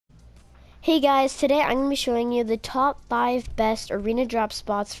Hey guys, today I'm going to be showing you the top 5 best arena drop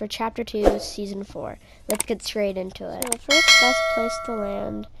spots for Chapter 2, Season 4. Let's get straight into it. So the first best place to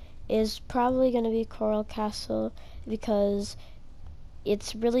land is probably going to be Coral Castle because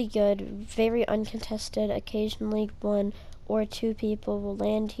it's really good, very uncontested. Occasionally 1 or 2 people will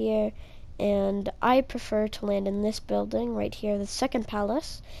land here, and I prefer to land in this building right here, the second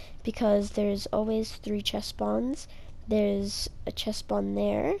palace, because there's always 3 chest spawns. There's a chest spawn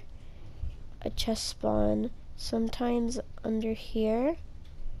there, a chest spawn sometimes under here,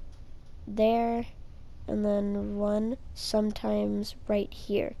 there, and then one sometimes right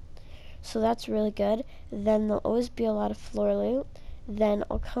here. So that's really good. Then there'll always be a lot of floor loot. Then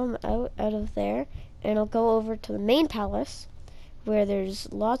I'll come out of there and I'll go over to the main palace where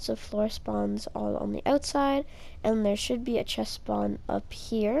there's lots of floor spawns all on the outside, and there should be a chest spawn up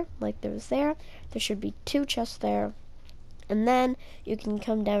here like there was there. There should be 2 chests there, and then you can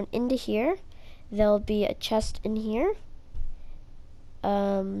come down into here. There'll be a chest in here,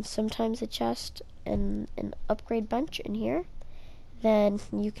 sometimes a chest and an upgrade bunch in here. Then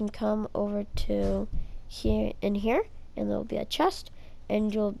you can come over to here and here, and there'll be a chest,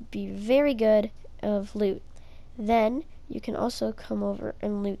 and you'll be very good of loot. Then you can also come over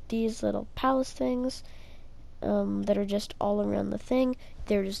and loot these little palace things that are just all around the thing.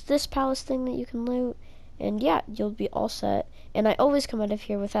 There's this palace thing that you can loot, and yeah, you'll be all set. And I always come out of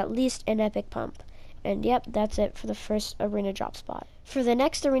here with at least an epic pump. And yep, that's it for the first arena drop spot. For the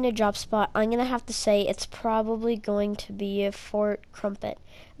next arena drop spot, I'm gonna have to say it's probably going to be Fort Crumpet.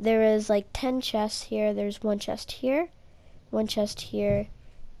 There is like 10 chests here. There's 1 chest here, 1 chest here,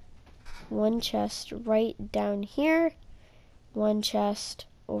 1 chest right down here, 1 chest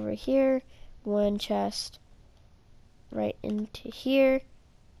over here, 1 chest right into here.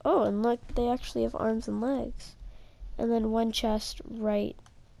 Oh, and look, they actually have arms and legs. And then 1 chest right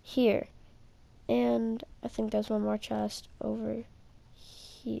here. And I think there's 1 more chest over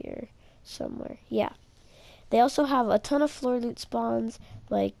here somewhere. Yeah. They also have a ton of floor loot spawns.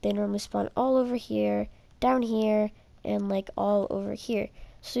 Like, they normally spawn all over here, down here, and like all over here.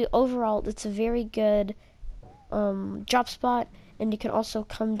 So overall, it's a very good drop spot. And you can also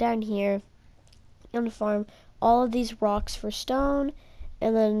come down here and farm all of these rocks for stone,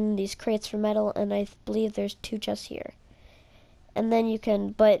 and then these crates for metal, and I believe there's 2 chests here. And then you can,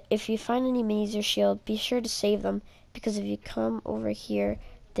 but if you find any minis or shield, be sure to save them, because if you come over here,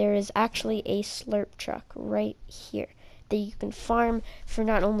 there is actually a slurp truck right here that you can farm for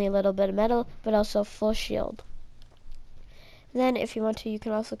not only a little bit of metal, but also full shield. Then if you want to, you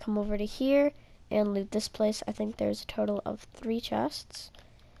can also come over to here and loot this place. I think there's a total of 3 chests.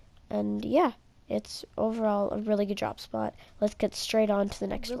 And yeah, it's overall a really good drop spot. Let's get straight on to the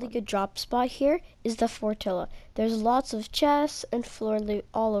next one. A really good drop spot here is the Fortilla. There's lots of chests and floor loot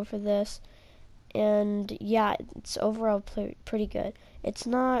all over this. And yeah, it's overall pretty good. It's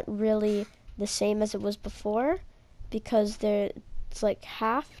not really the same as it was before, because it's like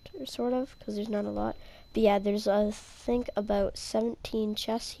halved, or sort of, because there's not a lot. But yeah, there's I think about 17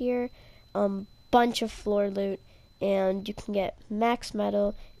 chests here, bunch of floor loot, and you can get max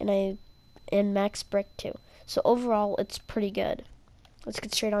metal and max brick too. So overall, it's pretty good. Let's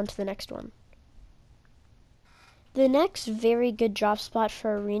get straight on to the next one. The next very good drop spot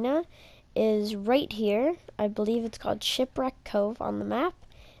for arena is right here. I believe it's called Shipwreck Cove on the map.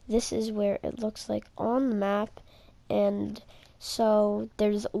 This is where it looks like on the map. And so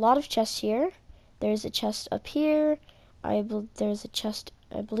there's a lot of chests here. There's a chest up here. There's a chest,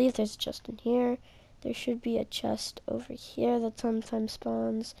 I believe there's a chest in here. There should be a chest over here that sometimes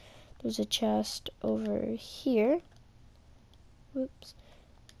spawns. There's a chest over here. Whoops.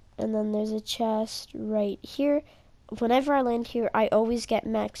 And then there's a chest right here. Whenever I land here, I always get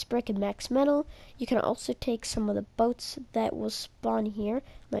max brick and max metal. You can also take some of the boats that will spawn here. I'm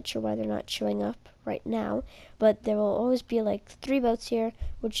not sure why they're not showing up right now, but there will always be like 3 boats here,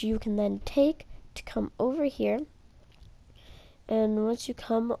 which you can then take to come over here. And once you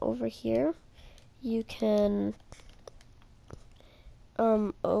come over here, you can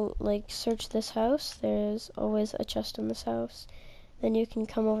like search this house. There's always a chest in this house. Then you can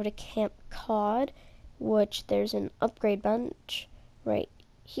come over to Camp Cod, which there's an upgrade bunch right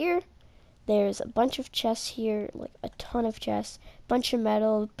here. There's a bunch of chests here, like a ton of chests, bunch of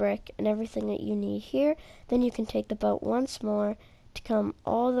metal, brick, and everything that you need here. Then you can take the boat once more to come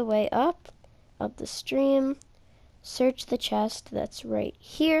all the way up the stream, search the chest that's right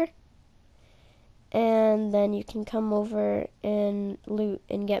here, and then you can come over and loot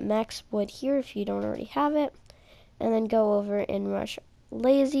and get max wood here if you don't already have it, and then go over and rush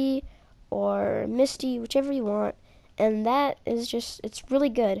Lazy or Misty, whichever you want, And that is just, it's really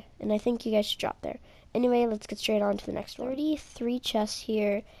good, and I think you guys should drop there. Anyway, let's get straight on to the next one. 33 chests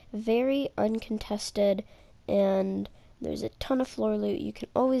here, very uncontested, and there's a ton of floor loot. You can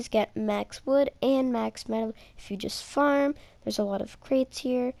always get max wood and max metal if you just farm. There's a lot of crates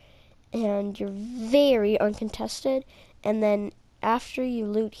here, and you're very uncontested. And then after you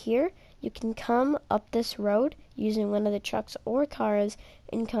loot here, you can come up this road using one of the trucks or cars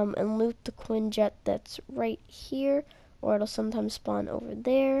and come and loot the Quinjet that's right here, or it'll sometimes spawn over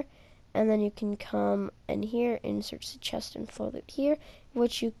there. And then you can come in here and search the chest and floor loot here,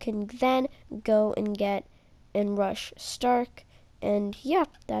 which you can then go and get and rush Stark. And yeah,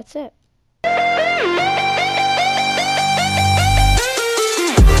 that's it.